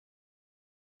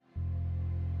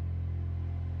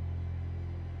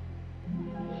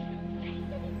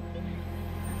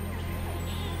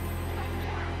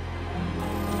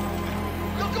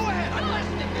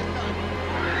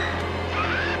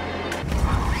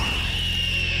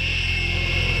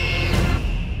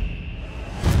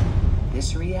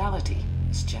reality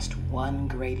is just one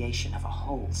gradation of a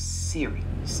whole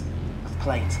series of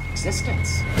planes of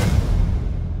existence.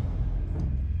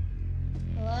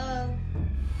 Hello?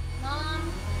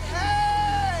 Mom?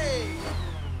 Hey!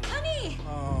 Honey!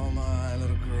 Oh, my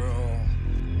little girl.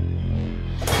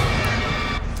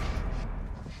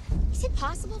 Is it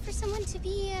possible for someone to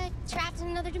be trapped in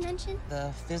another dimension?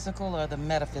 The physical or the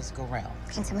metaphysical realm?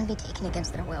 Can someone be taken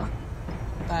against their will?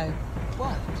 By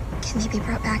what? Can they be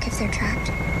brought back if they're trapped?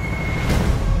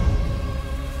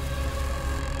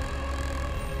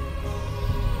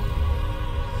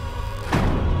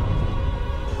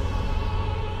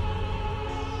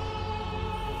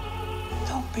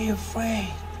 Don't be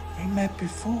afraid. We met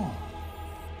before.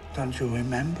 Don't you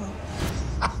remember?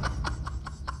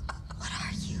 What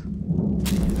are you?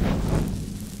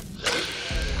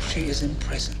 She is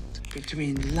imprisoned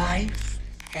between life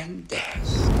and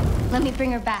death. Let me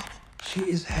bring her back. She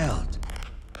is held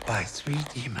by 3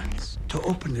 demons. To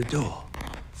open the door,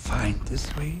 find the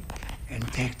 3 and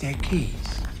take their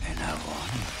keys. And I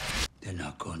warn you, they're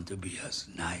not going to be as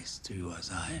nice to you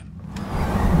as I am.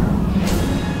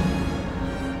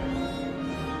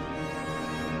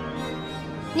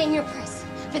 Name your price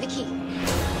for the key.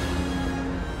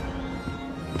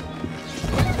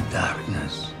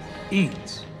 Darkness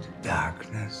eats,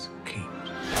 darkness keeps.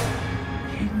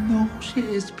 He knows she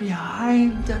is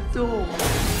behind the door.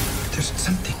 There's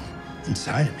something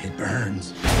inside him. It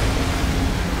burns.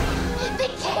 The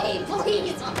key,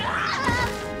 please!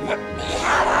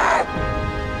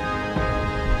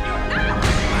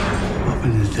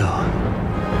 Open the door.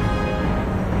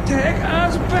 Take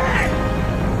us back!